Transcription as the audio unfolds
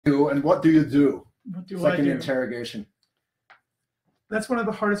And what do you do? What do It's I like an do? interrogation. That's one of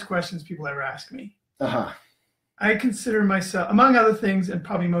the hardest questions people ever ask me. Uh-huh. I consider myself, among other things, and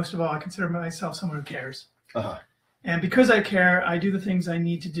probably most of all, I consider myself someone who cares. Uh-huh. And because I care, I do the things I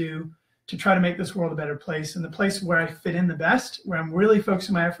need to do to try to make this world a better place. And the place where I fit in the best, where I'm really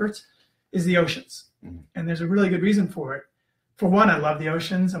focusing my efforts, is the oceans. Mm-hmm. And there's a really good reason for it. For one, I love the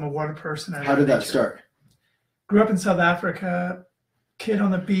oceans. I'm a water person. How did that start? Grew up in South Africa, kid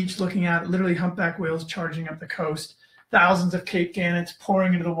on the beach looking at literally humpback whales charging up the coast. Thousands of Cape Gannets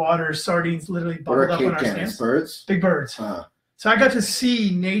pouring into the water, sardines literally bubbled up on our stands. Birds? Big birds. Uh-huh. So I got to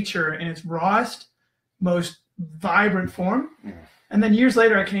see nature in its rawest, most vibrant form. Mm. And then years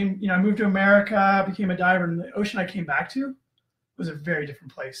later, I moved to America, became a diver, and the ocean I came back to was a very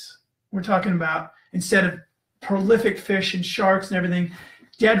different place. We're talking about, instead of prolific fish and sharks and everything,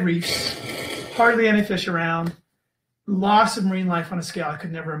 dead reefs, hardly any fish around, loss of marine life on a scale I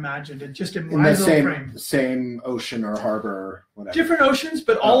could never imagine. And just in my little frame. Same ocean or harbor or whatever. Different oceans,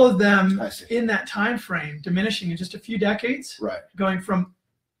 but all of them in that time frame, diminishing in just a few decades. Right. Going from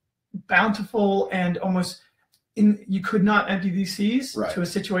bountiful and almost you could not empty these seas to a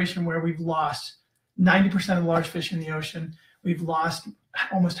situation where we've lost 90% of the large fish in the ocean. We've lost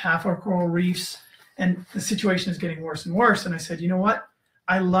almost half our coral reefs, and the situation is getting worse and worse. And I said, you know what?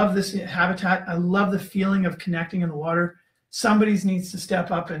 I love this habitat. I love the feeling of connecting in the water. Somebody needs to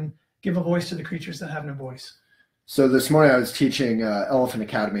step up and give a voice to the creatures that have no voice. So this morning I was teaching Elephant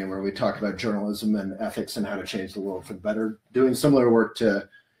Academy, where we talk about journalism and ethics and how to change the world for the better, doing similar work to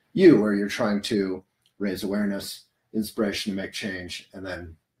you, where you're trying to raise awareness, inspiration to make change, and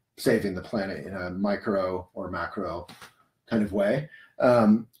then saving the planet in a micro or macro kind of way.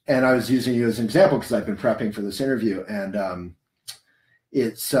 And I was using you as an example because I've been prepping for this interview, and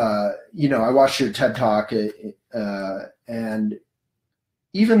it's, I watched your TED Talk, and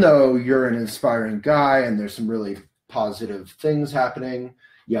even though you're an inspiring guy and there's some really positive things happening,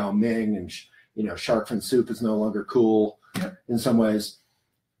 Yao Ming and, shark fin soup is no longer cool in some ways,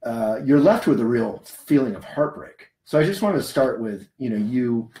 you're left with a real feeling of heartbreak. So I just wanted to start with,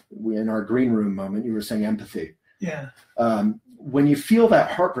 you in our green room moment, you were saying empathy. Yeah. When you feel that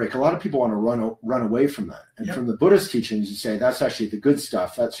heartbreak, a lot of people want to run away from that. And from the Buddhist teachings, you say that's actually the good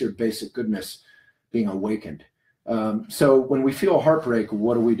stuff. That's your basic goodness being awakened. So when we feel heartbreak,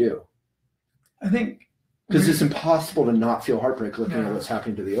 what do? I think because it's impossible to not feel heartbreak looking at what's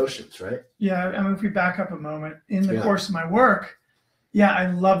happening to the oceans, right? Yeah. I mean, if we back up a moment, in the course of my work, I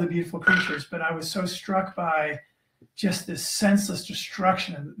love the beautiful creatures, but I was so struck by just this senseless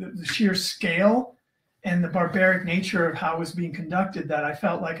destruction, the sheer scale and the barbaric nature of how it was being conducted, that I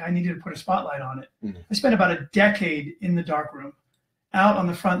felt like I needed to put a spotlight on it. Mm. I spent about a decade in the darkroom, out on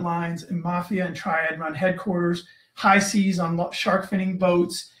the front lines in mafia and triad run headquarters, high seas on shark finning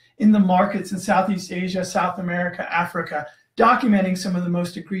boats, in the markets in Southeast Asia, South America, Africa, documenting some of the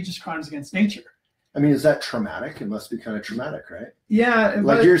most egregious crimes against nature. I mean, is that traumatic? It must be kind of traumatic, right? Yeah.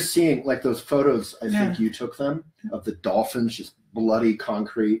 Like you're seeing, like those photos, I think you took them, of the dolphins, just bloody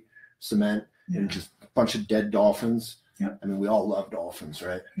concrete, cement, and just a bunch of dead dolphins. Yeah. I mean, we all love dolphins,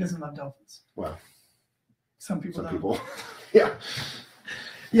 right? Who doesn't love dolphins? Well, some people. Yeah.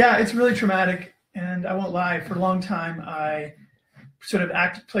 Yeah, it's really traumatic. And I won't lie, for a long time, I sort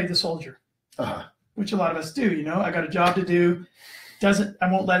of played the soldier, which a lot of us do. I got a job to do. I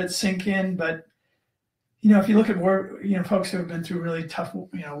won't let it sink in, but if you look at war, folks who have been through really tough,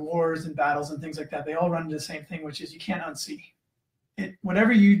 wars and battles and things like that, they all run into the same thing, which is you can't unsee it.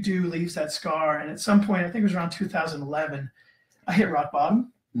 Whatever you do leaves that scar. And at some point, I think it was around 2011, I hit rock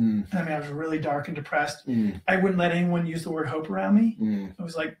bottom. Mm. I mean, I was really dark and depressed. Mm. I wouldn't let anyone use the word hope around me. Mm. I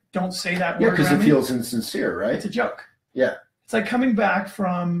was like, don't say that word. Yeah, because it feels insincere, right? It's a joke. Yeah. It's like coming back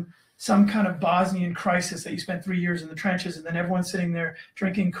from some kind of Bosnian crisis that you spent 3 years in the trenches, and then everyone's sitting there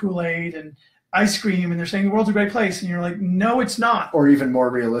drinking Kool-Aid and ice cream, and they're saying the world's a great place, and you're like, no, it's not. Or even more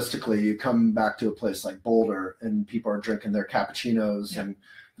realistically, you come back to a place like Boulder and people are drinking their cappuccinos and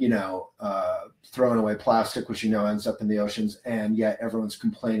throwing away plastic, which ends up in the oceans, and yet everyone's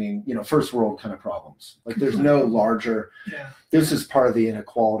complaining, first world kind of problems. Like there's no larger this is part of the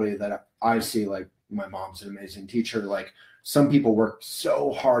inequality that I see. Like my mom's an amazing teacher. Like some people work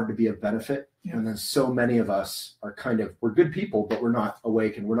so hard to be of benefit, and then so many of us are we're good people, but we're not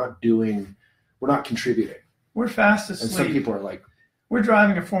awake and we're not contributing. We're fast asleep. And some people are like, we're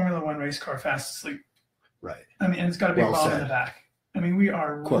driving a Formula One race car fast asleep. Right. I mean, and it's got a big bomb in the back. I mean, we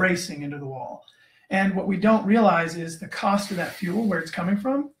are racing into the wall. And what we don't realize is the cost of that fuel, where it's coming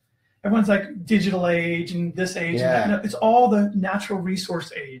from. Everyone's like digital age and this age. Yeah. And that. No, it's all the natural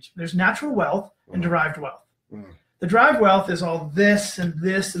resource age. There's natural wealth and derived wealth. Mm. The drive wealth is all this and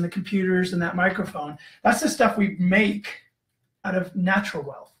the computers and that microphone. That's the stuff we make out of natural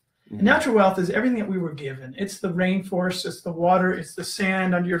wealth. And natural wealth is everything that we were given. It's the rainforest, it's the water, it's the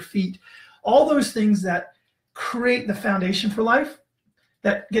sand under your feet, all those things that create the foundation for life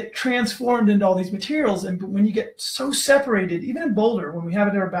that get transformed into all these materials. And when you get so separated, even in Boulder, when we have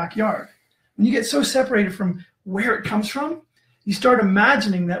it in our backyard, when you get so separated from where it comes from, you start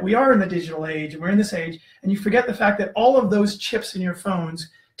imagining that we are in the digital age and we're in this age, and you forget the fact that all of those chips in your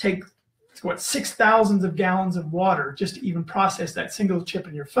phones take, 6,000 of gallons of water just to even process that single chip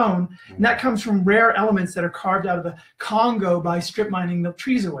in your phone. And that comes from rare elements that are carved out of the Congo by strip mining the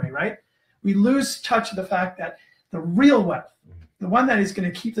trees away, right? We lose touch of the fact that the real wealth, the one that is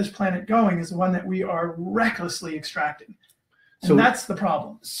going to keep this planet going, is the one that we are recklessly extracting. And that's the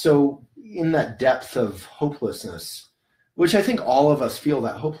problem. So in that depth of hopelessness, which I think all of us feel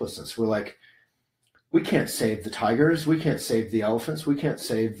that hopelessness, we're like, we can't save the tigers, we can't save the elephants, we can't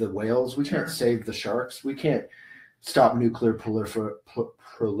save the whales, we can't save the sharks, we can't stop nuclear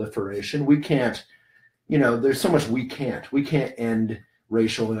proliferation, we can't, there's so much we can't end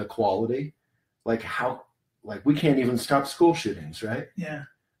racial inequality, like we can't even stop school shootings, right? Yeah.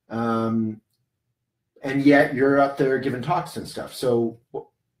 And yet you're up there giving talks and stuff. So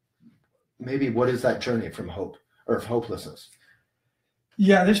maybe what is that journey from hope or hopelessness?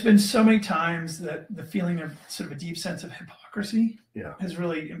 Yeah, there's been so many times that the feeling of sort of a deep sense of hypocrisy has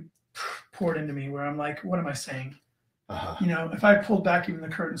really poured into me, where I'm like, what am I saying? If I pulled back even the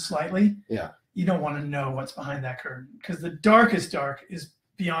curtain slightly, you don't want to know what's behind that curtain, because the darkest dark is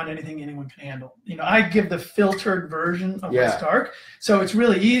beyond anything anyone can handle. I give the filtered version of what's dark. So it's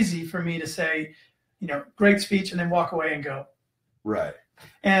really easy for me to say, great speech, and then walk away and go. Right.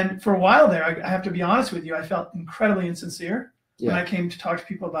 And for a while there, I have to be honest with you, I felt incredibly insincere when I came to talk to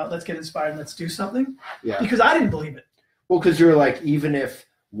people about let's get inspired and let's do something. Yeah. Because I didn't believe it. Well, because you're like, even if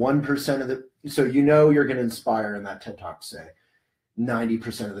 1% of so you're going to inspire in that TED Talk, say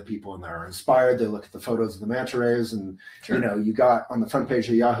 90% of the people in there are inspired. They look at the photos of the manta rays, and you got on the front page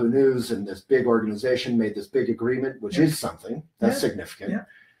of Yahoo News, and this big organization made this big agreement, which is something that's significant. Yeah.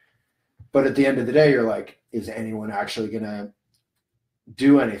 But at the end of the day, you're like, is anyone actually going to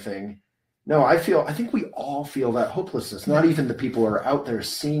do anything? No, I think we all feel that hopelessness, not even the people who are out there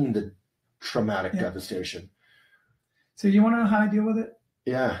seeing the traumatic devastation. So you want to know how I deal with it?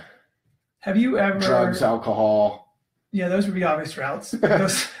 Yeah. Have you ever... Drugs, alcohol. Yeah, those would be obvious routes.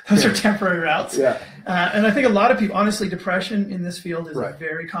 Those are temporary routes. Yeah. And I think a lot of people, honestly, depression in this field is a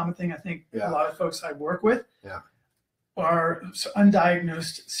very common thing. I think a lot of folks I work with are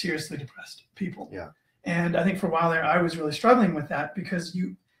undiagnosed, seriously depressed people. Yeah. And I think for a while there, I was really struggling with that, because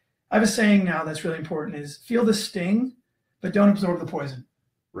I have a saying now that's really important, is feel the sting, but don't absorb the poison.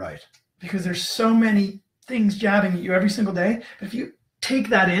 Right. Because there's so many things jabbing at you every single day. But if you take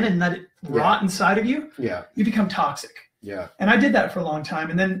that in and let it rot inside of you, you become toxic. Yeah. And I did that for a long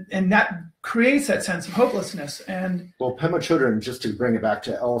time. And that creates that sense of hopelessness. And well, Pema Chodron, just to bring it back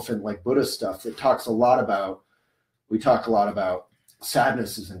to elephant, like Buddhist stuff, we talk a lot about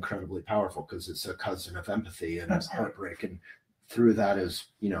sadness is incredibly powerful, because it's a cousin of empathy and heartbreak. And through that is,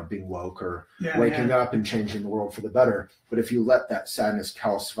 being woke or waking up and changing the world for the better. But if you let that sadness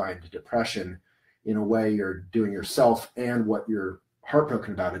calcify into depression, in a way you're doing yourself and what you're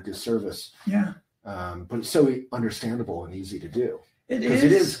heartbroken about a disservice. Yeah. But it's so understandable and easy to do. Because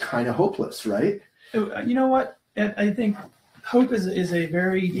it is kind of hopeless, right? You know what? I think hope is a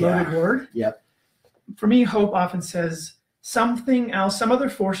very loaded word. Yep. For me, hope often says something else, some other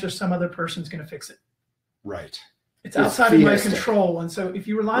force or some other person's going to fix it. Right. It's outside of my control. And so if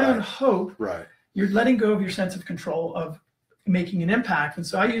you rely on hope, you're letting go of your sense of control of making an impact. And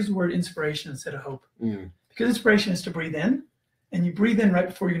so I use the word inspiration instead of hope. Because inspiration is to breathe in, and you breathe in right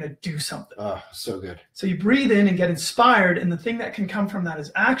before you're going to do something. Oh, so good. So you breathe in and get inspired, and the thing that can come from that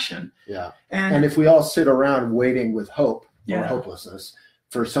is action. Yeah. And if we all sit around waiting with hope or hopelessness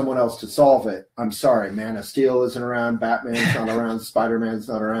for someone else to solve it, I'm sorry, Man of Steel isn't around, Batman's not around, Spider-Man's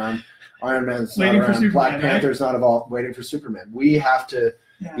not around, Iron Man's not around, Black Panther's not involved, waiting for Superman. We have to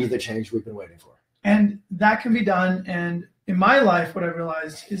be the change we've been waiting for. And that can be done. And in my life, what I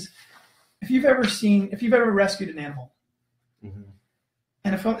realized is, if you've ever rescued an animal,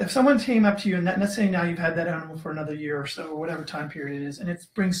 and if someone came up to you, and let's say now you've had that animal for another year or so, or whatever time period it is, and it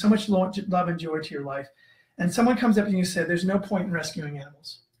brings so much love and joy to your life, and someone comes up to you and said, there's no point in rescuing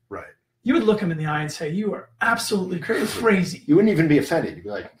animals. Right. You would look them in the eye and say, you are absolutely crazy. You wouldn't even be offended. You'd be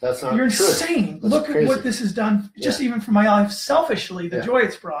like, that's not You're true. Insane. Look at what this has done, just even for my life, selfishly, the joy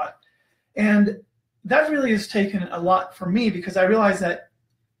it's brought. And that really has taken a lot for me, because I realize that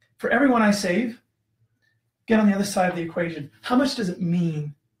for everyone I save, get on the other side of the equation. How much does it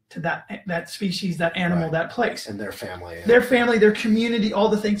mean to that species, that animal, that place? And their family. Their family, their community, all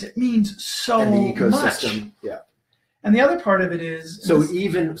the things. It means so and the ecosystem. much. Yeah. And the other part of it is... So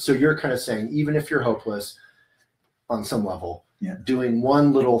you're kind of saying, even if you're hopeless on some level, doing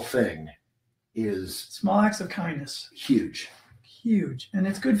one little thing is... Small acts of kindness. Huge. And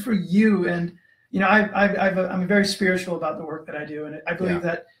it's good for you. And, I'm very spiritual about the work that I do. And I believe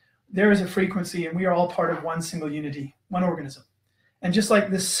that there is a frequency, and we are all part of one single unity, one organism. And just like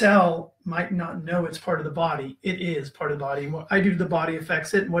the cell might not know it's part of the body, it is part of the body. And what I do to the body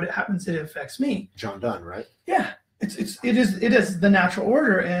affects it, and what it happens, it affects me. John Donne, right? Yeah, it is the natural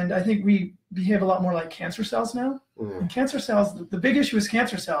order, and I think we behave a lot more like cancer cells now. And cancer cells, the big issue with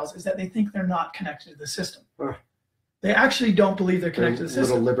cancer cells is that they think they're not connected to the system. They actually don't believe they're connected to the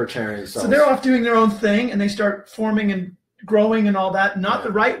system. Little libertarian cells. So they're off doing their own thing, and they start forming and growing and all that, not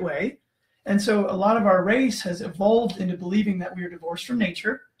the right way. And so a lot of our race has evolved into believing that we are divorced from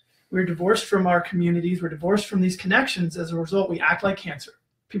nature. We're divorced from our communities. We're divorced from these connections. As a result, we act like cancer.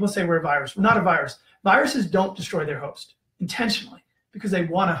 People say we're a virus. We're not a virus. Viruses don't destroy their host intentionally because they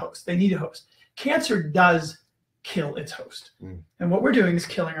want a host. They need a host. Cancer does kill its host. And what we're doing is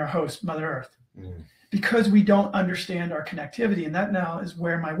killing our host, Mother Earth, because we don't understand our connectivity. And that now is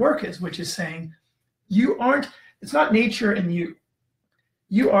where my work is, which is saying it's not nature and you.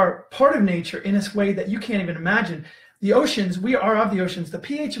 You are part of nature in a way that you can't even imagine. The oceans, we are of the oceans. The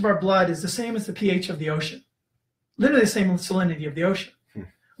pH of our blood is the same as the pH of the ocean. Literally the same salinity of the ocean.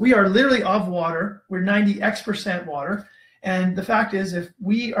 We are literally of water. We're 90x% water. And the fact is, if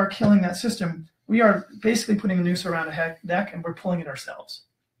we are killing that system, we are basically putting a noose around a neck and we're pulling it ourselves.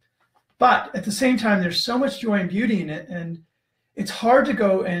 But at the same time, there's so much joy and beauty in it. And it's hard to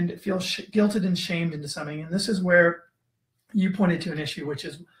go and feel guilted and shamed into something. And this is where you pointed to an issue, which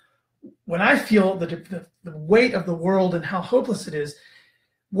is when I feel the weight of the world and how hopeless it is,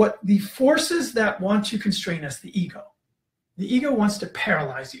 what the forces that want to constrain us, the ego wants to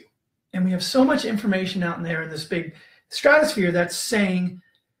paralyze you. And we have so much information out in there in this big stratosphere that's saying,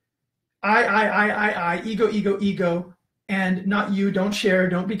 I, ego, and not you, don't share,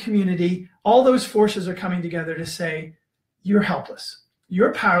 don't be community. All those forces are coming together to say, you're helpless,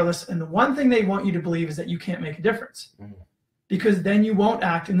 you're powerless. And the one thing they want you to believe is that you can't make a difference. Because then you won't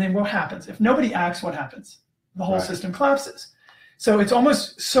act, and then what happens? If nobody acts, what happens? The whole system collapses. So it's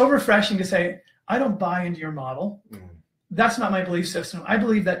almost so refreshing to say, I don't buy into your model. That's not my belief system. I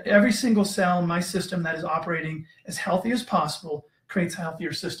believe that every single cell in my system that is operating as healthy as possible creates a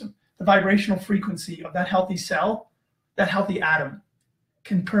healthier system. The vibrational frequency of that healthy cell, that healthy atom,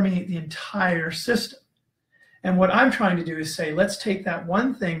 can permeate the entire system. And what I'm trying to do is say, let's take that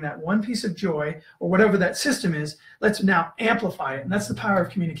one thing, that one piece of joy, or whatever that system is, let's now amplify it. And that's the power of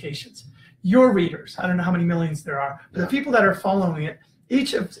communications. Your readers, I don't know how many millions there are, but the people that are following it,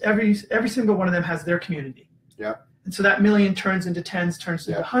 every single one of them has their community. And so that million turns into tens, turns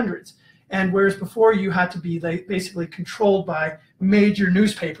into hundreds. And whereas before you had to be basically controlled by major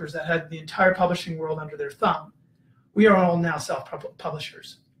newspapers that had the entire publishing world under their thumb, we are all now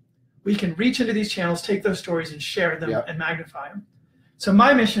self-publishers. We can reach into these channels, take those stories and share them and magnify them. So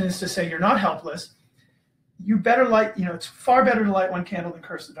my mission is to say, you're not helpless. You better light, it's far better to light one candle than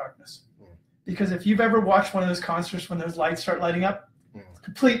curse the darkness. Because if you've ever watched one of those concerts when those lights start lighting up,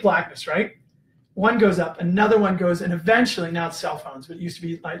 complete blackness, right? One goes up, another one goes, and eventually, now it's cell phones, but it used to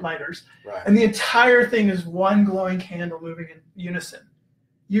be lighters. And the entire thing is one glowing candle moving in unison.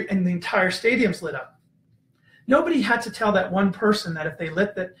 And the entire stadium's lit up. Nobody had to tell that one person that if they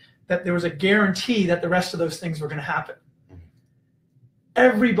lit that there was a guarantee that the rest of those things were going to happen.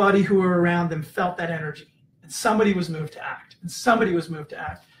 Everybody who were around them felt that energy, and somebody was moved to act,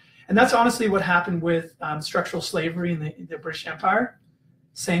 and that's honestly what happened with structural slavery in the British Empire.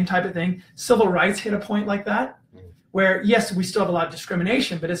 Same type of thing. Civil rights hit a point like that, where yes, we still have a lot of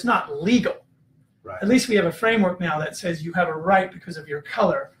discrimination, but it's not legal. At least we have a framework now that says you have a right because of your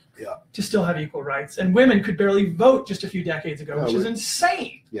color to still have equal rights. And women could barely vote just a few decades ago, which is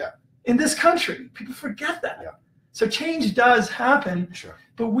insane. In this country, people forget that. So change does happen,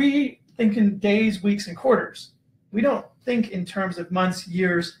 but we think in days, weeks, and quarters. We don't think in terms of months,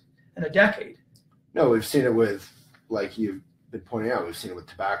 years, and a decade. No, we've seen it with, like you've been pointing out, we've seen it with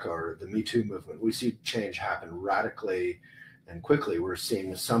tobacco or the Me Too movement. We see change happen radically and quickly. We're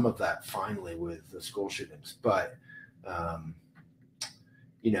seeing some of that finally with the school shootings. But,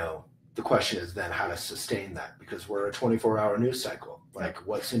 the question is then how to sustain that, because we're a 24-hour news cycle. Like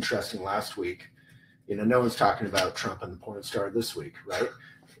what's interesting last week, no one's talking about Trump and the porn star this week, right?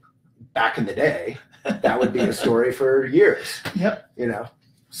 Back in the day, that would be a story for years.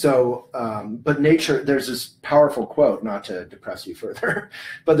 So, but nature, there's this powerful quote, not to depress you further,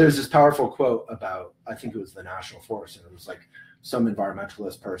 but there's this powerful quote about, I think it was the National Forest, and it was like some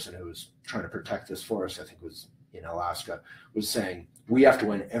environmentalist person who was trying to protect this forest, I think it was in Alaska, was saying, we have to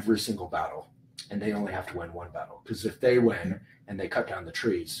win every single battle, and they only have to win one battle. Because if they win and they cut down the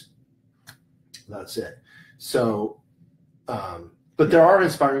trees, that's it. So, but there are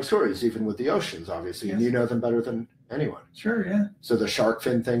inspiring stories, even with the oceans, obviously, and you know them better than anyone. Sure, yeah. So the shark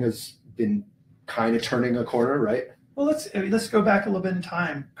fin thing has been kind of turning a corner, right? Well, let's go back a little bit in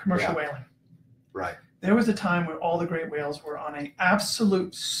time. Commercial whaling. Right. There was a time where all the great whales were on an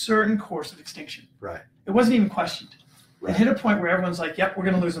absolute certain course of extinction. Right. It wasn't even questioned. Right. It hit a point where everyone's like, yep, we're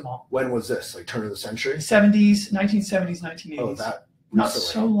going to lose them all. When was this? Like turn of the century? 70s, 1970s, 1980s. Oh, that recently. Not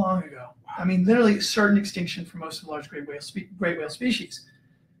so long ago. I mean, literally certain extinction for most of the large great whale species.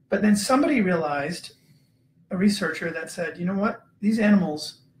 But then somebody realized, a researcher that said, you know what? These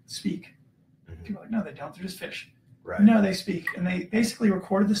animals speak. Mm-hmm. People are like, no, they don't. They're just fish. Right. No, they speak. And they basically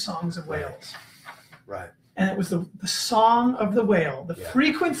recorded the songs of whales. Right. And it was the song of the whale, the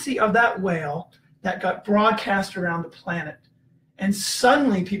frequency of that whale that got broadcast around the planet. And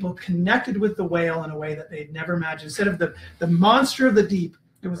suddenly people connected with the whale in a way that they'd never imagined. Instead of the monster of the deep,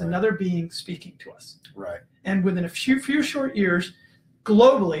 there was another being speaking to us. Right. And within a few short years,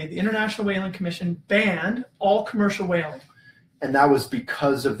 globally, the International Whaling Commission banned all commercial whaling. And that was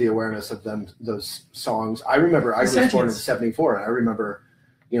because of the awareness of those songs. I remember I was born in '74, and I remember,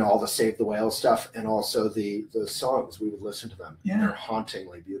 all the Save the Whale stuff, and also the songs. We would listen to them. Yeah. They're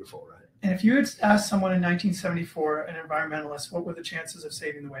hauntingly beautiful, right? And if you had asked someone in 1974, an environmentalist, what were the chances of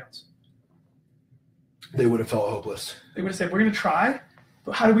saving the whales? They would have felt hopeless. They would have said, we're going to try,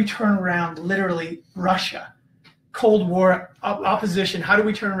 but how do we turn around literally Russia? Cold War opposition. How do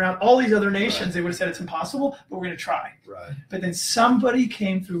we turn around all these other nations? Right. They would have said it's impossible, but we're going to try. Right. But then somebody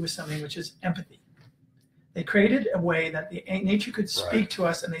came through with something, which is empathy. They created a way that the nature could speak to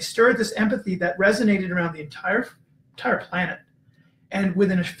us, and they stirred this empathy that resonated around the entire planet. And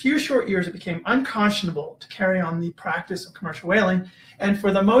within a few short years, it became unconscionable to carry on the practice of commercial whaling. And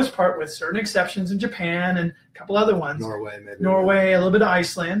for the most part, with certain exceptions in Japan and a couple other ones, Norway, a little bit of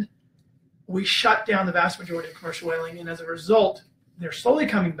Iceland, we shut down the vast majority of commercial whaling, and as a result, they're slowly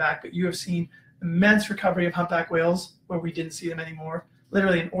coming back, but you have seen immense recovery of humpback whales where we didn't see them anymore,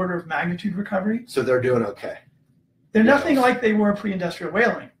 literally an order of magnitude recovery. So they're doing okay. They're nothing like they were pre-industrial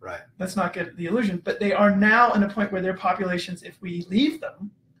whaling. Right. Let's not get the illusion, but they are now in a point where their populations, if we leave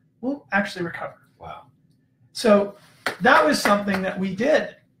them, will actually recover. Wow. So that was something that we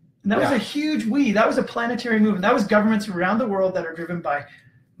did, and that was a huge that was a planetary movement. That was governments around the world that are driven by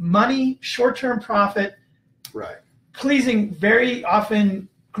money, short-term profit, right, pleasing very often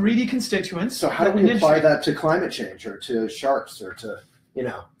greedy constituents. So how do we apply that to climate change or to sharks or to,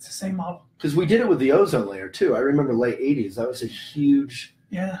 It's the same model. Because we did it with the ozone layer too. I remember late 80s. That was a huge,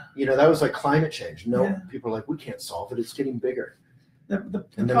 that was like climate change. People are like, we can't solve it. It's getting bigger. The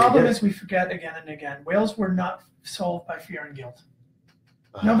problem is we forget again and again. Whales were not solved by fear and guilt.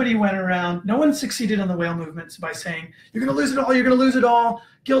 Nobody went around, no one succeeded on the whale movements by saying, you're going to lose it all, you're going to lose it all,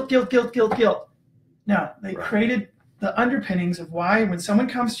 guilt, guilt, guilt, guilt, guilt. No, they created the underpinnings of why when someone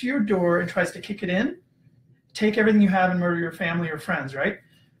comes to your door and tries to kick it in, take everything you have and murder your family or friends, right?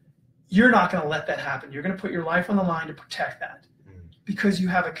 You're not going to let that happen. You're going to put your life on the line to protect that because you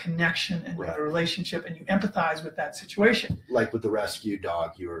have a connection and you have a relationship and you empathize with that situation. Like with the rescue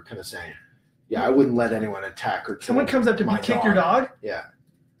dog, you were kind of saying, I wouldn't let anyone attack or kill someone comes up to kick your dog. Yeah.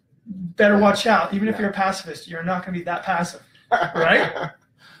 Better watch out. Even if you're a pacifist, you're not going to be that passive, right?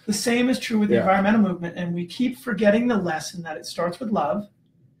 The same is true with the environmental movement, and we keep forgetting the lesson that it starts with love.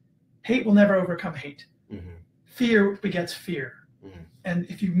 Hate will never overcome hate. Mm-hmm. Fear begets fear. Mm-hmm. And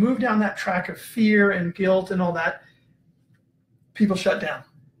if you move down that track of fear and guilt and all that, people shut down.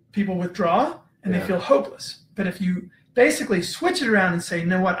 People withdraw, and they feel hopeless. But if you basically switch it around and say, you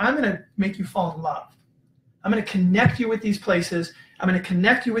know what, I'm going to make you fall in love. I'm going to connect you with these places. I'm going to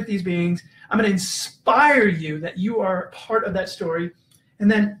connect you with these beings. I'm going to inspire you that you are part of that story.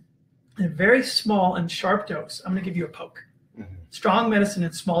 And then in a very small and sharp dose, I'm going to give you a poke. Mm-hmm. Strong medicine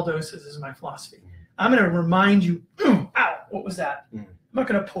in small doses is my philosophy. Mm-hmm. I'm going to remind you, ow, what was that? Mm-hmm. I'm not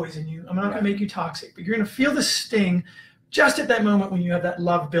going to poison you. I'm not going to make you toxic. But you're going to feel the sting just at that moment when you have that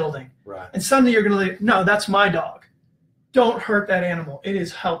love building. Right. And suddenly you're going to no, that's my dog. Don't hurt that animal. It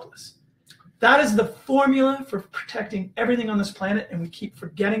is helpless. That is the formula for protecting everything on this planet, and we keep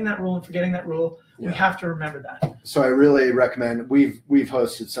forgetting that rule and forgetting that rule. Yeah. We have to remember that. So I really recommend, we've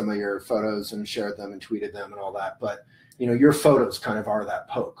hosted some of your photos and shared them and tweeted them and all that, but your photos kind of are that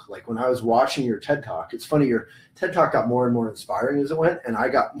poke. Like when I was watching your TED Talk, it's funny, your TED Talk got more and more inspiring as it went, and I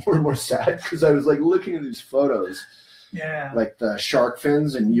got more and more sad because I was like looking at these photos, like the shark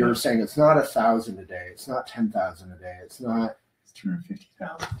fins, and you're saying it's not 1,000 a day, it's not 10,000 a day, it's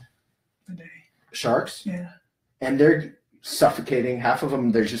 250,000 a day. Sharks? Yeah. And they're suffocating. Half of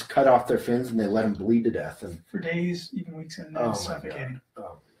them, they just cut off their fins and they let them bleed to death. And for days, even weeks, and then suffocating.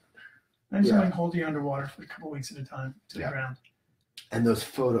 Oh. And someone hold you underwater for a couple of weeks at a time to the ground. And those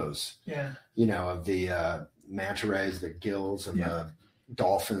photos, of the manta rays, the gills, and the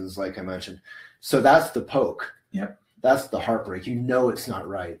dolphins, like I mentioned. So that's the poke. Yep. That's the heartbreak. It's not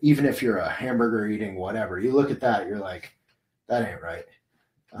right. Even if you're a hamburger eating whatever, you look at that, you're like, that ain't right.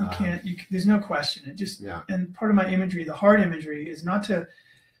 You can't. There's no question. It just and part of my imagery, the heart imagery, is not to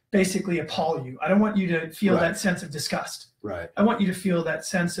basically appall you. I don't want you to feel that sense of disgust. Right. I want you to feel that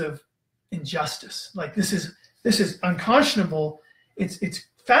sense of injustice. Like this is unconscionable. It's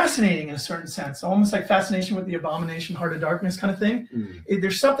fascinating in a certain sense, almost like fascination with the abomination, heart of darkness kind of thing.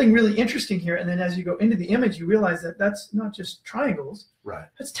 There's something really interesting here. And then as you go into the image, you realize that that's not just triangles. Right.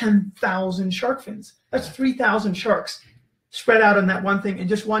 That's 10,000 shark fins. That's 3,000 sharks spread out on that one thing in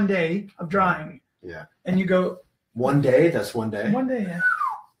just one day of drying. Yeah. And you go, one day? That's one day? One day, yeah.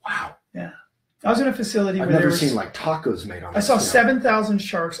 Wow. Yeah. I was in a facility I've where never seen like tacos made on. I saw 7,000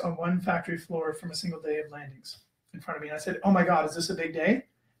 sharks on one factory floor from a single day of landings in front of me. And I said, "Oh my God, is this a big day?"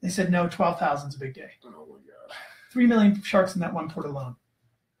 They said, "No, 12,000 is a big day." Oh my God. 3 million sharks in that one port alone.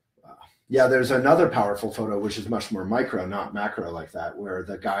 Wow. Yeah, there's another powerful photo which is much more micro, not macro like that, where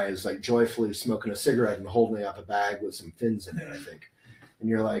the guy is like joyfully smoking a cigarette and holding up a bag with some fins in it, I think. And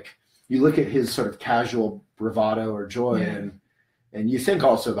you're like, you look at his sort of casual bravado or joy, and you think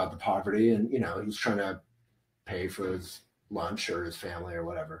also about the poverty, and he's trying to pay for his lunch or his family or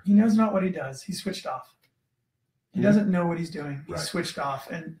whatever. He knows not what he does. He's switched off. He doesn't know what he's doing. He's switched off.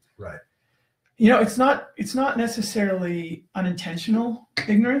 And it's not necessarily unintentional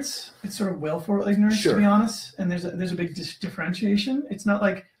ignorance. It's sort of willful ignorance, to be honest. And there's a big differentiation. It's not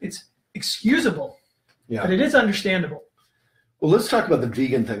like it's excusable, but it is understandable. Well, let's talk about the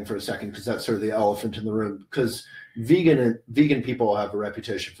vegan thing for a second, because that's sort of the elephant in the room. Because vegan people have a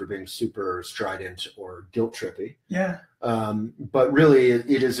reputation for being super strident or guilt trippy. Yeah. But really,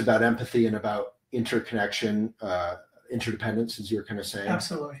 it is about empathy and about interconnection, interdependence, as you're kind of saying.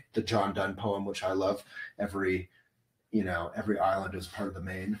 Absolutely. The John Donne poem, which I love. Every island is part of the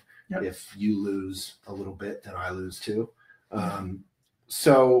main. Yep. If you lose a little bit, then I lose too.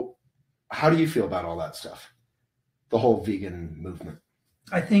 So, how do you feel about all that stuff? The whole vegan movement.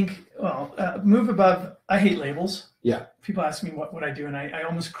 I think, move above. I hate labels. Yeah. People ask me what I do, and I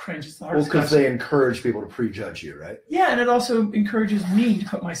almost cringe. It's the hardest. Well, because they encourage people to prejudge you, right? Yeah, and it also encourages me to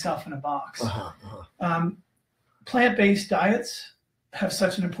put myself in a box. Plant-based diets have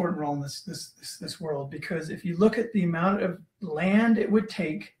such an important role in this world, because if you look at the amount of land it would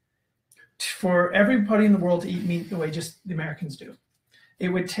take for everybody in the world to eat meat the way just the Americans do, it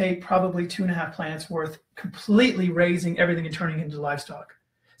would take probably 2.5 planets worth completely raising everything and turning it into livestock.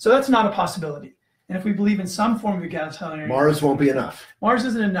 So that's not a possibility. And if we believe in some form of egalitarian, Mars won't be enough. Mars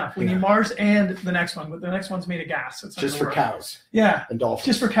isn't enough. We need Mars and the next one, but the next one's made of gas. So it's just for cows. Yeah. And dolphins.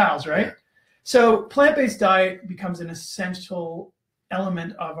 Just for cows, right? Yeah. So plant-based diet becomes an essential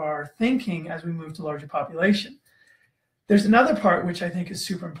element of our thinking as we move to larger population. There's another part which I think is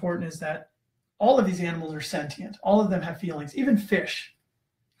super important, is that all of these animals are sentient. All of them have feelings. Even fish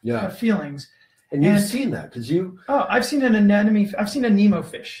have feelings. And you've seen that, because you... Oh, I've seen an anemone. I've seen a Nemo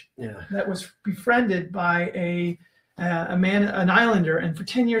fish that was befriended by an islander, and for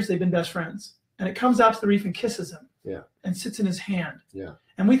 10 years they've been best friends. And it comes out to the reef and kisses him and sits in his hand. Yeah.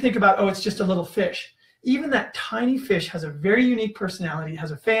 And we think about, it's just a little fish. Even that tiny fish has a very unique personality, has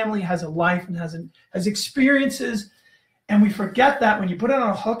a family, has a life, and has experiences. And we forget that when you put it on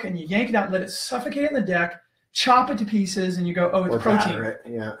a hook and you yank it out, let it suffocate in the deck, chop it to pieces, and you go, it's protein. Batter it.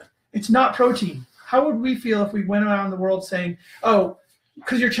 Yeah. It's not protein. How would we feel if we went around the world saying,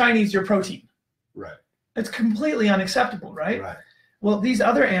 because you're Chinese, you're protein? Right. It's completely unacceptable, right? Right. Well, these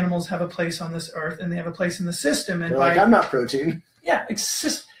other animals have a place on this earth, and they have a place in the system. And I'm not protein. Yeah,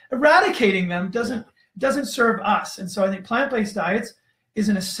 eradicating them doesn't serve us. And so I think plant-based diets is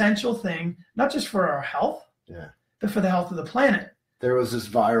an essential thing, not just for our health, but for the health of the planet. There was this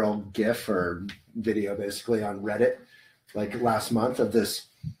viral GIF or video basically on Reddit, like last month, of this.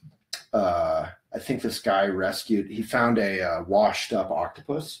 I think this guy he found a washed up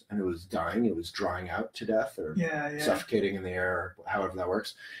octopus, and it was dying. It was drying out to death or suffocating in the air, or however that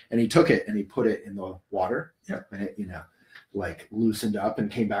works. And he took it and he put it in the water, and it, loosened up and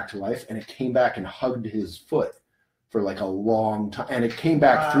came back to life. And it came back and hugged his foot for like a long time, and it came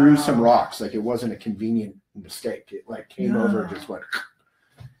back through some rocks. Like it wasn't a convenient mistake. It like came over and just went.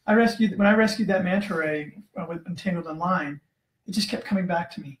 When I rescued that manta ray with entangled in line, it just kept coming back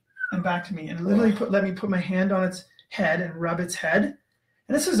to me and back to me, and it literally let me put my hand on its head and rub its head.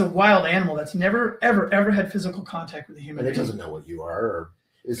 And this is a wild animal that's never, ever had physical contact with a human. And it doesn't know what you are, or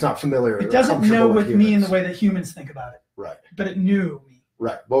it's not familiar. It doesn't know with me in the way that humans think about it. Right. But it knew me.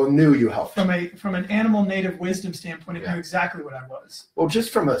 Right. Well, it knew you helped. From an animal native wisdom standpoint, it knew exactly what I was. Well,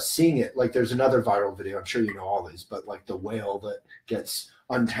 just from seeing it, like there's another viral video. I'm sure you know all these, but like the whale that gets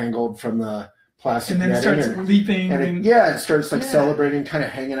untangled from the plastic and then netting starts leaping. And it starts like celebrating, kind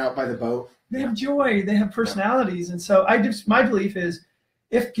of hanging out by the boat. They have joy. They have personalities. And so my belief is,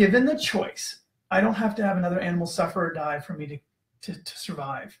 if given the choice, I don't have to have another animal suffer or die for me to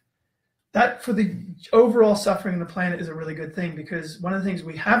survive. That, for the overall suffering of the planet, is a really good thing, because one of the things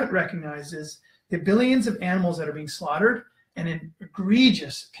we haven't recognized is the billions of animals that are being slaughtered and in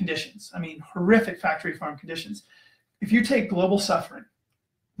egregious conditions. I mean, horrific factory farm conditions. If you take global suffering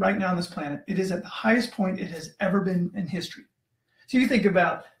right now on this planet, it is at the highest point it has ever been in history. So you think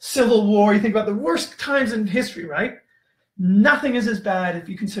about civil war, you think about the worst times in history, right? Nothing is as bad if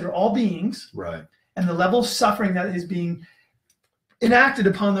you consider all beings, right, and the level of suffering that is being enacted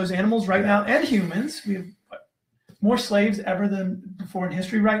upon those animals right now, and humans. We have more slaves ever than before in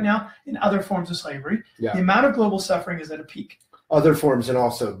history right now in other forms of slavery. The amount of global suffering is at a peak. Other forms, and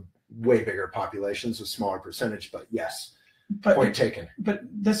also way bigger populations, a smaller percentage, but yes, point taken. But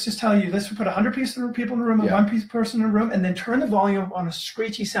let's just tell you, let's put 100 people in a room and one person in a room, and then turn the volume up on a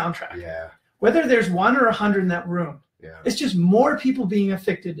screechy soundtrack. Yeah. Whether there's 1 or 100 in that room, it's just more people being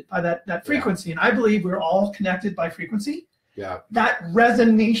affected by that frequency. And I believe we're all connected by frequency. Yeah. That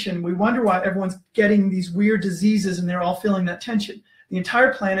resonation, we wonder why everyone's getting these weird diseases and they're all feeling that tension. The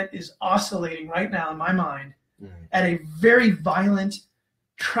entire planet is oscillating right now, in my mind, at a very violent,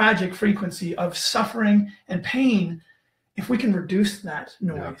 tragic frequency of suffering and pain. If we can reduce that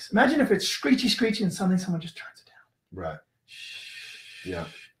noise, imagine if it's screechy and suddenly someone just turns it down. Right. Yeah.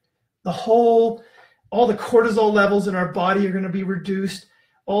 All the cortisol levels in our body are going to be reduced.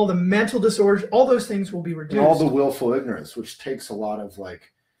 All the mental disorders, all those things will be reduced. And all the willful ignorance, which takes a lot of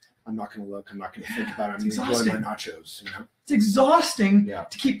like, I'm not going to look, I'm not going to think about it, I'm enjoying my nachos. You know? It's exhausting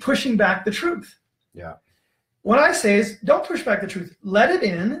to keep pushing back the truth. Yeah. What I say is, don't push back the truth. Let it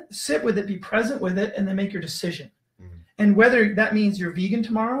in, sit with it, be present with it, and then make your decision. And whether that means you're vegan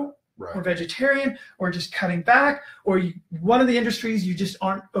tomorrow, or vegetarian, or just cutting back, or one of the industries you just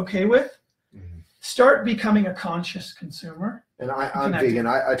aren't okay with, start becoming a conscious consumer. And I'm vegan.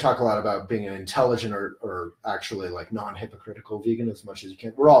 I talk a lot about being an intelligent or actually like non-hypocritical vegan as much as you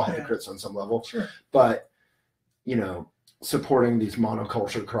can. We're all hypocrites on some level. Sure. But, supporting these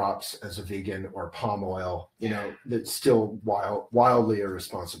monoculture crops as a vegan, or palm oil, that's still wildly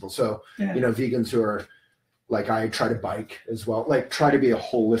irresponsible. So, vegans who are, like, I try to bike as well, like try to be a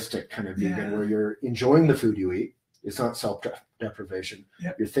holistic kind of vegan where you're enjoying the food you eat. It's not self-deprivation.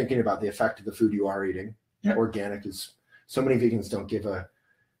 You're thinking about the effect of the food you are eating. Organic is, so many vegans don't give a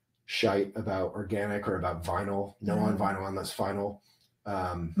shite about organic or about vinyl. No on vinyl unless vinyl.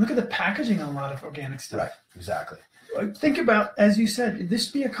 Look at the packaging on a lot of organic stuff. Right, exactly. Think about, as you said, this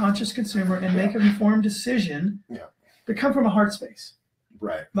be a conscious consumer and make an informed decision that come from a heart space.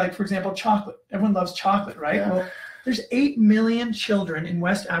 Right. Like, for example, chocolate. Everyone loves chocolate, right? Well, there's 8 million children in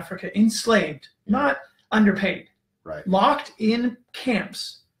West Africa enslaved, not underpaid, locked in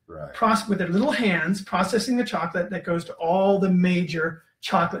camps, with their little hands processing the chocolate that goes to all the major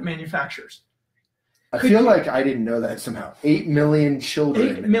chocolate manufacturers. I feel like I didn't know that somehow. 8 million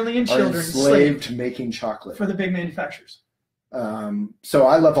children. 8 million children are enslaved making chocolate for the big manufacturers. So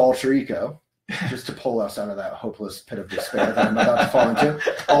I love Alter Eco, just to pull us out of that hopeless pit of despair that I'm about to fall into.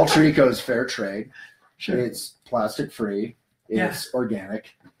 Alter Eco is fair trade. Sure. It's plastic free. It's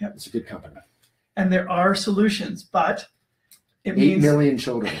organic. It's a good company. And there are solutions, but it 8 means million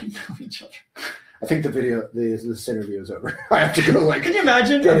children. 8 million children. I think this interview is over. I have to go Can you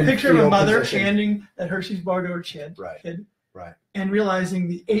imagine a picture of a mother handing that Hershey's bar to her kid? Right. And realizing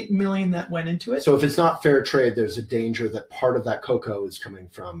the 8 million that went into it. So if it's not fair trade, there's a danger that part of that cocoa is coming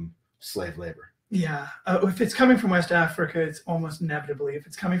from slave labor. Yeah. If it's coming from West Africa, it's almost inevitably. If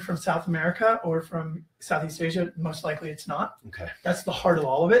it's coming from South America or from Southeast Asia, most likely it's not. Okay. That's the heart of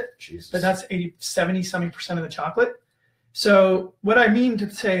all of it. Jesus. But that's 70% of the chocolate. So what I mean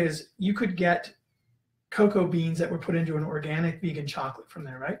to say is you could get cocoa beans that were put into an organic vegan chocolate from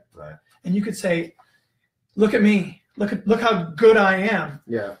there, right? Right. And you could say, look at me. Look how good I am.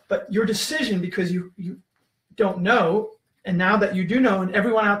 Yeah. But your decision, because you don't know, and now that you do know, and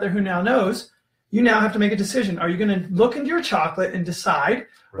everyone out there who now knows, You now have to make a decision. Are you going to look into your chocolate and decide,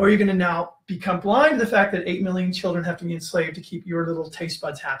 or are you going to now become blind to the fact that 8 million children have to be enslaved to keep your little taste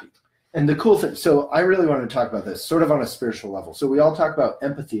buds happy? And the cool thing, so I really want to talk about this sort of on a spiritual level. So we all talk about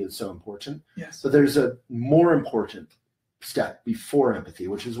empathy is so important. Yes. But there's a more important step before empathy,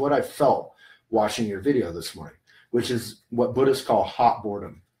 which is what I felt watching your video this morning, which is what Buddhists call hot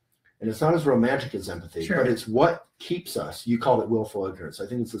boredom. And it's not as romantic as empathy, but it's what keeps us. You called it willful ignorance. I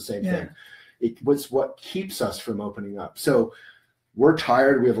think it's the same thing. It's what keeps us from opening up. So we're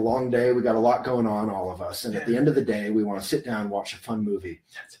tired. We have a long day. We got a lot going on, all of us. And at the end of the day, we want to sit down and watch a fun movie.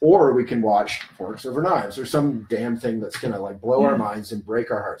 Or we can watch Forks Over Knives or some damn thing that's going to like blow our minds and break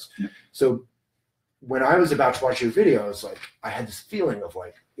our hearts. So when I was about to watch your video, I was like, I had this feeling of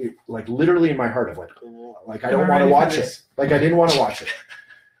like, like literally in my heart of like I don't want to watch it. Like I didn't want to watch it.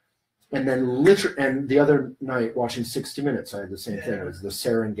 And then and the other night watching 60 Minutes, I had the same thing. It was the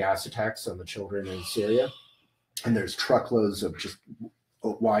sarin gas attacks on the children in Syria. And there's truckloads of just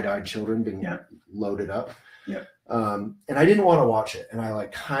wide-eyed children being loaded up. And I didn't want to watch it. And I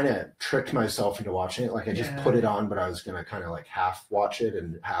like kind of tricked myself into watching it. Like I just put it on, but I was going to kind of like half watch it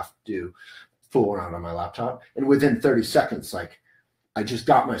and half fool around on my laptop. And within 30 seconds, like I just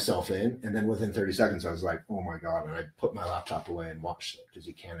got myself in. And then within 30 seconds, I was like, oh my God. And I put my laptop away and watched it because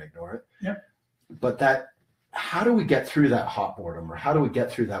you can't ignore it. But how do we get through that hot boredom, or how do we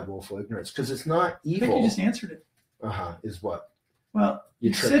get through that willful ignorance? Because it's not evil. I think you just answered it. Is what? Well,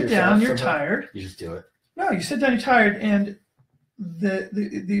 you sit down, you're tired. You just do it. No, you sit down, you're tired, and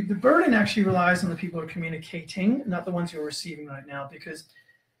the burden actually relies on the people who are communicating, not the ones who are receiving right now, because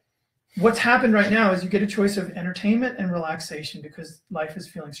what's happened right now is you get a choice of entertainment and relaxation because life is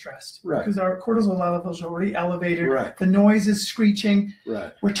feeling stressed. Because our cortisol levels are already elevated. The noise is screeching.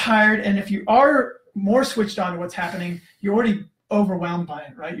 We're tired, and if you are more switched on to what's happening, you're already overwhelmed by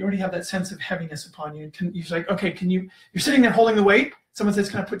it, right? You already have that sense of heaviness upon you. And you're like, okay, you're sitting there holding the weight. Someone says,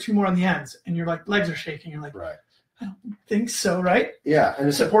 can I put 2 more on the ends? And you're like, legs are shaking. You're like, I don't think so, right? Yeah, and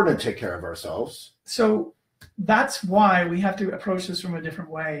it's important to take care of ourselves. So that's why we have to approach this from a different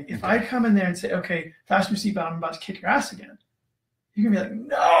way. If I come in there and say, okay, fasten your seatbelt, I'm about to kick your ass again, you're gonna be like,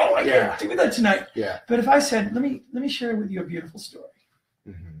 no, I can't do that tonight. But if I said, let me share with you a beautiful story.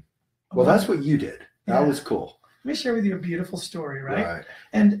 Well, that's what you did. That was cool. Let me share with you a beautiful story, right?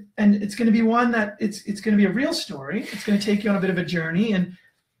 And it's going to be one that it's going to be a real story. It's going to take you on a bit of a journey, and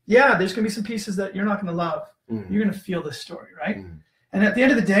there's going to be some pieces that you're not going to love. You're going to feel this story, right? And at the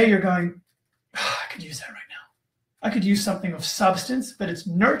end of the day, you're going, I could use that right now. I could use something of substance, but it's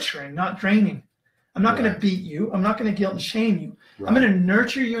nurturing, not draining. I'm not going to beat you. I'm not going to guilt and shame you. I'm going to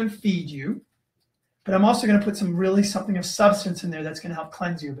nurture you and feed you, but I'm also going to put something of substance in there that's going to help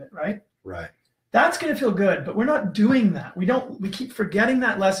cleanse you a bit, right? That's going to feel good, but we're not doing that. We keep forgetting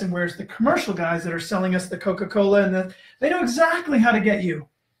that lesson, whereas the commercial guys that are selling us the Coca-Cola and they know exactly how to get you.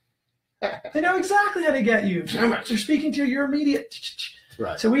 They know exactly how to get you. They're speaking to your immediate.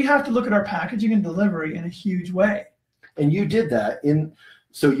 So we have to look at our packaging and delivery in a huge way. And you did that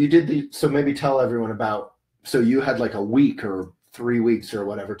so maybe tell everyone about, so you had like a week or 3 weeks or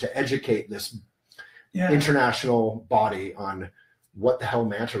whatever to educate this international body on what the hell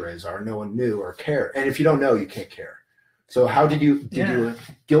manta rays are. No one knew or cared. And if you don't know, you can't care. So how did you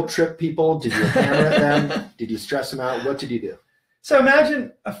guilt trip people? Did you hammer at them? Did you stress them out? What did you do? So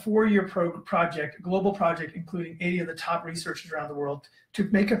imagine a 4-year project, a global project, including 80 of the top researchers around the world to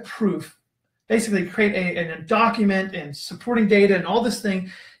make a proof, basically create a document and supporting data and all this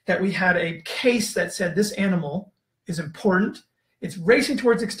thing that we had a case that said this animal is important, it's racing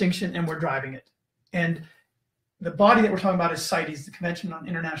towards extinction, and we're driving it. And the body that we're talking about is CITES, the Convention on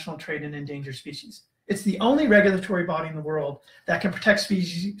International Trade in Endangered Species. It's the only regulatory body in the world that can protect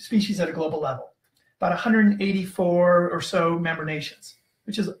species at a global level. About 184 or so member nations,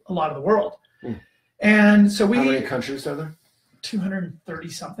 which is a lot of the world. And so how many countries are there? 230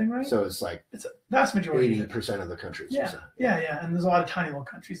 something, right? So it's a vast majority. 80% of the countries. Yeah. And there's a lot of tiny little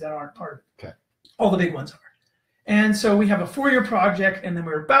countries that aren't part of it. Okay. All the big ones are. And so we have a 4-year project, and then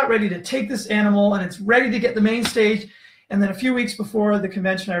we're about ready to take this animal, and it's ready to get the main stage. And then a few weeks before the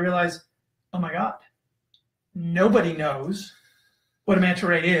convention, I realized, oh my God, nobody knows what a manta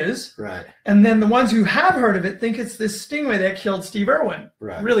ray is. And then the ones who have heard of it think it's this stingray that killed Steve Irwin.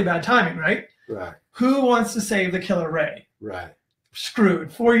 Really bad timing, right? Who wants to save the killer ray?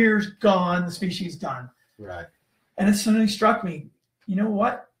 Screwed. 4 years gone, the species done. And it suddenly struck me, you know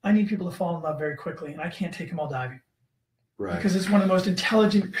what? I need people to fall in love very quickly, and I can't take them all diving. Because it's one of the most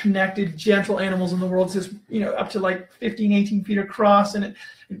intelligent, connected, gentle animals in the world. It's just, up to like 15, 18 feet across, and it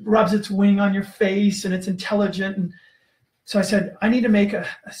rubs its wing on your face, and it's intelligent. And so I said, I need to make a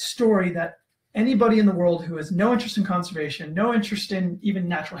story that anybody in the world who has no interest in conservation, no interest in even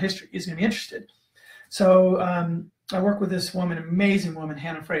natural history is going to be interested. So I work with this woman, amazing woman,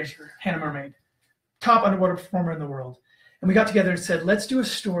 Hannah Fraser, Hannah Mermaid, top underwater performer in the world. And we got together and said, let's do a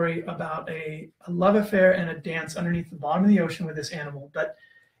story about a love affair and a dance underneath the bottom of the ocean with this animal. But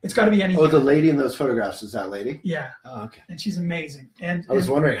it's got to be anything. Oh, the lady in those photographs, is that lady? Yeah. Oh, okay. And she's amazing. And I was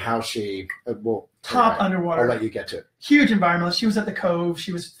wondering how she, top underwater. I'll let you get to it. Huge environmentalist. She was at the Cove.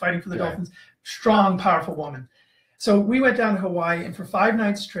 She was fighting for the dolphins. Strong, powerful woman. So we went down to Hawaii, and for 5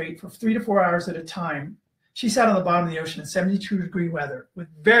 nights straight, for 3 to 4 hours at a time, she sat on the bottom of the ocean in 72-degree weather with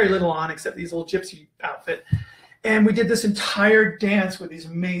very little on except these little gypsy outfit. And we did this entire dance with these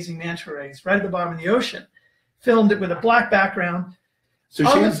amazing manta rays right at the bottom of the ocean. Filmed it with a black background. So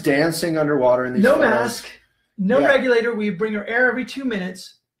she was dancing underwater in these no photos. Mask, no regulator. We bring her air every 2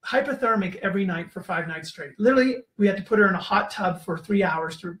 minutes, hypothermic every night for 5 nights straight. Literally, we had to put her in a hot tub for 3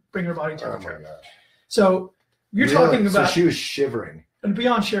 hours to bring her body temperature. Oh my gosh. So you're talking about. So she was shivering. And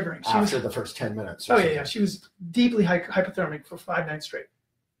beyond shivering. She after was, the first 10 minutes. Oh, yeah. She was deeply hypothermic for 5 nights straight.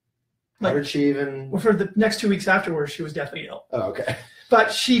 How did she even? Well, for the next 2 weeks afterwards, she was deathly ill. Oh, okay.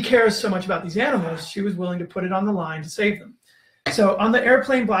 But she cares so much about these animals, she was willing to put it on the line to save them. So on the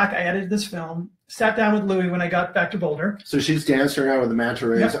Airplane Black, I edited this film, sat down with Louie when I got back to Boulder. So she's dancing around with the manta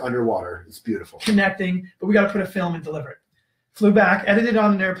rays underwater. It's beautiful. Connecting, but we got to put a film and deliver it. Flew back, edited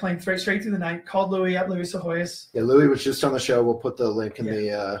on an airplane straight through the night, called Louie up, Louie Sahoyas. Yeah, Louie was just on the show. We'll put the link in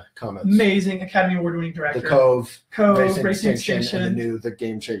the comments. Amazing Academy Award-winning director. The Cove, Racing Extinction, and the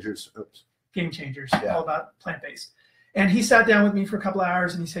Game Changers. Oops. Game Changers, all about plant-based. And he sat down with me for a couple of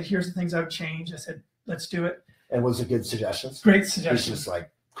hours and he said, here's the things I would change. I said, let's do it. And was it good suggestions? Great suggestions. He's just like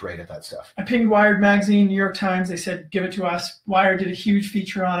great at that stuff. I pinged Wired magazine, New York Times. They said, give it to us. Wired did a huge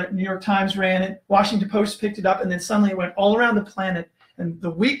feature on it. New York Times ran it. Washington Post picked it up. And then suddenly it went all around the planet. And the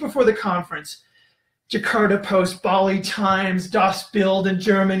week before the conference, Jakarta Post, Bali Times, Das Bild in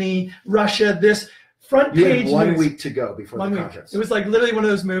Germany, Russia, this front page You had 1 news. week to go before the conference. It was like literally one of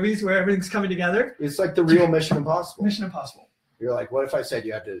those movies where everything's coming together. It's like the real Mission Impossible. Mission Impossible. You're like, what if I said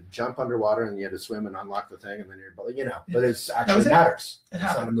you had to jump underwater and you had to swim and unlock the thing and then but it's actually matters. It's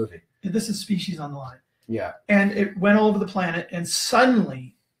not a movie. This is species on the line. Yeah. And it went all over the planet. And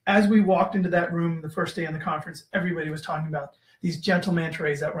suddenly, as we walked into that room the first day on the conference, everybody was talking about these gentle manta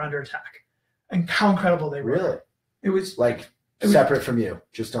rays that were under attack and how incredible they were. Really? It was separate from you,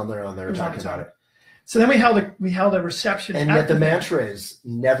 just on their own. They were talking about it. So then we held a reception. And yet the manta rays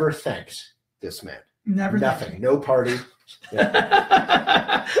never thanked this man. Nothing. No party.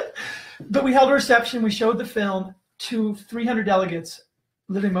 Yeah. But we held a reception. We showed the film to 300 delegates,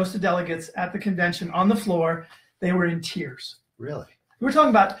 literally most of the delegates at the convention on the floor. They were in tears. Really? We were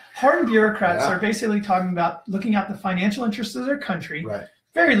talking about hardened bureaucrats are basically talking about looking at the financial interests of their country. Right.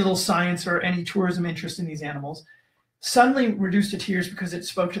 Very little science or any tourism interest in these animals. Suddenly reduced to tears because it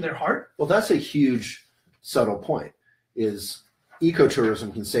spoke to their heart. Well, that's a huge subtle point. Is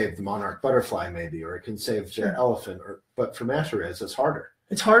ecotourism can save the monarch butterfly maybe, or it can save the elephant, but for manta rays it's harder.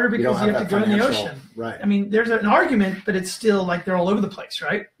 It's harder because you have to go in the ocean. Right. I mean, there's an argument, but it's still like they're all over the place,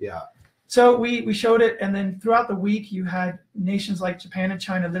 right? Yeah. So we showed it, and then throughout the week, you had nations like Japan and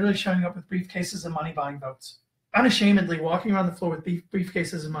China literally showing up with briefcases of money buying votes. Unashamedly walking around the floor with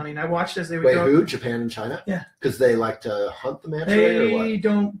briefcases of money. And I watched as they would go. Wait, who? Japan and China? Yeah. Because they like to hunt the manta ray or what? They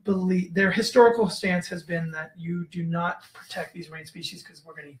don't believe, their historical stance has been that you do not protect these marine species because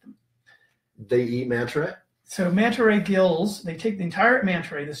we're going to eat them. They eat manta ray? So manta ray gills, they take the entire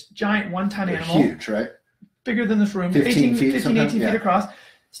manta ray, this giant 1-ton animal. Huge, right? Bigger than this room, 15 feet 18 feet across.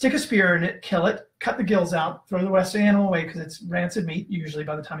 Stick a spear in it, kill it, cut the gills out, throw the rest of the animal away because it's rancid meat usually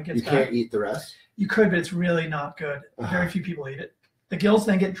by the time it gets back. You can't eat the rest? You could, but it's really not good. Very few people eat it. The gills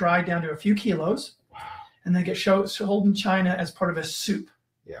then get dried down to a few kilos, and then get sold in China as part of a soup.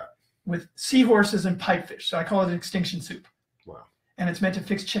 Yeah. With seahorses and pipefish. So I call it an extinction soup. Wow. And it's meant to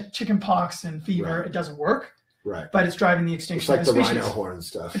fix chicken pox and fever. Right. It doesn't work. Right. But it's driving the extinction of the species. rhino horn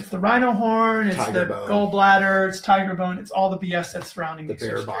stuff. It's the rhino horn, it's tiger the bone. gallbladder, it's tiger bone, it's all the BS that's surrounding the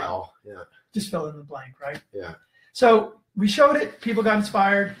bear bile. Yeah. Just fill in the blank, right? Yeah. So we showed it, people got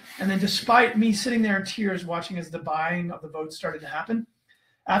inspired, and then despite me sitting there in tears watching as the buying of the votes started to happen,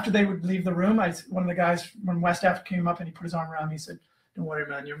 after they would leave the room, one of the guys from West Africa came up and he put his arm around me and said, "Don't worry,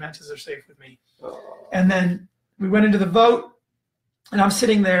 man, your mantas are safe with me." Oh. And then we went into the vote, and I'm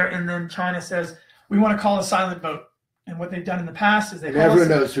sitting there, and then China says, "We want to call a silent vote." And what they've done in the past is everyone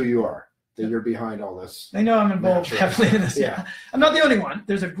knows who you are, that you're behind all this. They know I'm involved heavily in this. Yeah. I'm not the only one.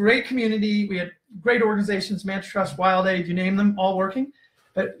 There's a great community. We had great organizations, Manta Trust, Wild Aid, you name them, all working.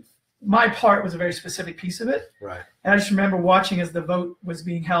 But my part was a very specific piece of it. Right. And I just remember watching as the vote was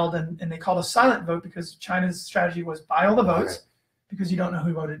being held, and they called a silent vote because China's strategy was buy all the votes because you don't know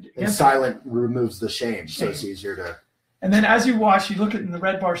who voted against. And silent removes the shame, so it's easier to. And then as you watch, you look at, and the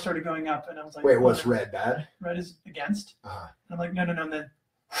red bar started going up, and I was like, wait, what's red bad? Red is against. Uh-huh. And I'm like, no. And then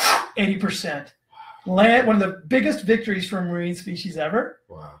 80%. One of the biggest victories for a marine species ever.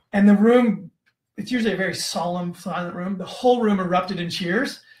 Wow. And the room, it's usually a very solemn, silent room. The whole room erupted in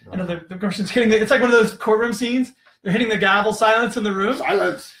cheers. Oh. And the person's hitting it's like one of those courtroom scenes. They're hitting the gavel, silence in the room.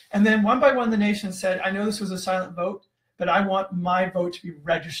 Silence. And then one by one, the nation said, I know this was a silent vote, but I want my vote to be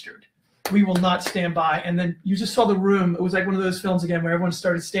registered. We will not stand by. And then you just saw the room. It was like one of those films again where everyone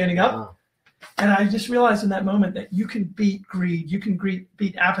started standing up. Wow. And I just realized in that moment that you can beat greed. You can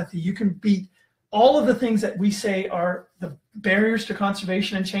beat apathy. You can beat all of the things that we say are the barriers to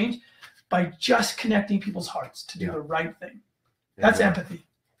conservation and change by just connecting people's hearts to do the right thing. That's empathy.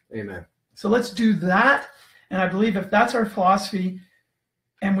 Amen. So let's do that. And I believe if that's our philosophy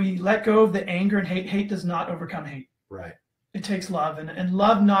and we let go of the anger and hate does not overcome hate. Right. It takes love, and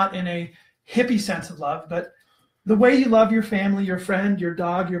love not in a hippie sense of love, but the way you love your family, your friend, your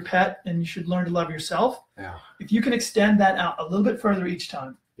dog, your pet, and you should learn to love yourself. Yeah. If you can extend that out a little bit further each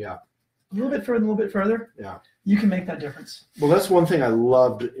time. Yeah. A little bit further. Yeah. You can make that difference. Well, that's one thing I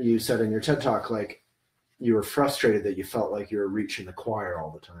loved you said in your TED Talk, like you were frustrated that you felt like you were reaching the choir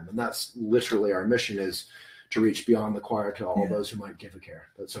all the time. And that's literally our mission, is to reach beyond the choir to all those who might give a care.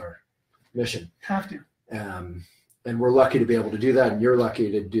 That's our mission. Have to. And we're lucky to be able to do that. And you're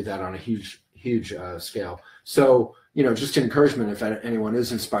lucky to do that on a huge scale. So, just encouragement, if anyone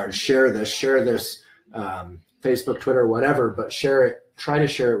is inspired, share this Facebook, Twitter, whatever, but share it. Try to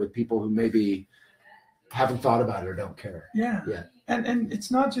share it with people who maybe haven't thought about it or don't care. Yeah. And it's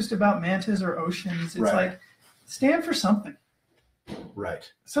not just about mantas or oceans. It's like, stand for something. Right.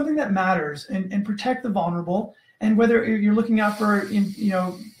 Something that matters, and protect the vulnerable. And whether you're looking out for,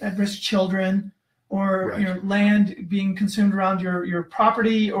 at-risk children, or land being consumed around your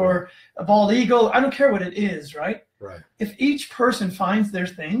property, or a bald eagle, I don't care what it is, right? Right. If each person finds their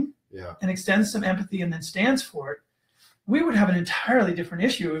thing and extends some empathy and then stands for it, we would have an entirely different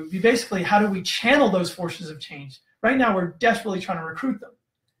issue. It would be basically, how do we channel those forces of change? Right now, we're desperately trying to recruit them.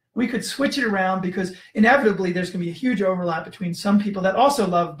 We could switch it around, because inevitably there's going to be a huge overlap between some people that also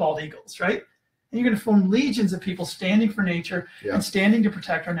love bald eagles, right? And you're going to form legions of people standing for nature and standing to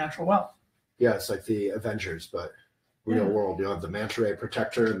protect our natural wealth. Yeah, it's like the Avengers, but real world. You have the manta ray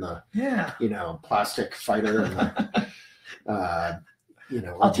protector and the plastic fighter and the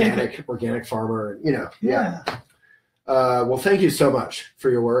organic farmer. Well, thank you so much for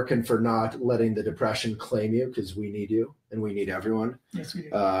your work and for not letting the depression claim you, because we need you and we need everyone. Yes, we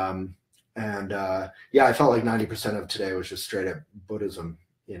do. I felt like 90% of today was just straight up Buddhism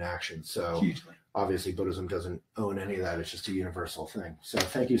in action. So hugely. Obviously, Buddhism doesn't own any of that. It's just a universal thing. So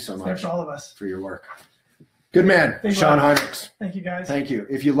thank you so much for all of us for your work. Good man, Shawn Heinrichs. Thank you, guys. Thank you.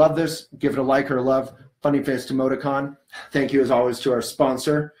 If you love this, give it a like or a love. Funny Face Emoticon. Thank you, as always, to our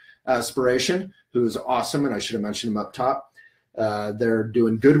sponsor, Aspiration, who is awesome, and I should have mentioned them up top. They're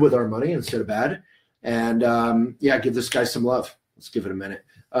doing good with our money instead of bad. And give this guy some love. Let's give it a minute.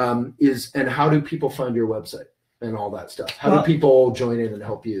 And how do people find your website and all that stuff? How do people join in and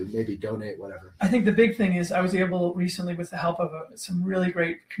help you, maybe donate, whatever? I think the big thing is I was able recently, with the help of some really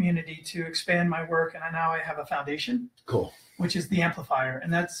great community, to expand my work, and now I have a foundation. Cool. Which is the Amplifier,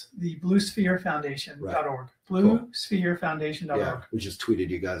 and that's the bluespherefoundation.org. Bluespherefoundation.org. Yeah, we just tweeted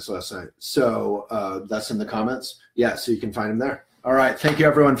you guys last night. So that's in the comments. Yeah, so you can find them there. All right. Thank you,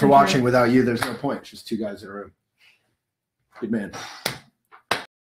 everyone, for watching. Without you, there's no point. Just two guys in a room. Good man.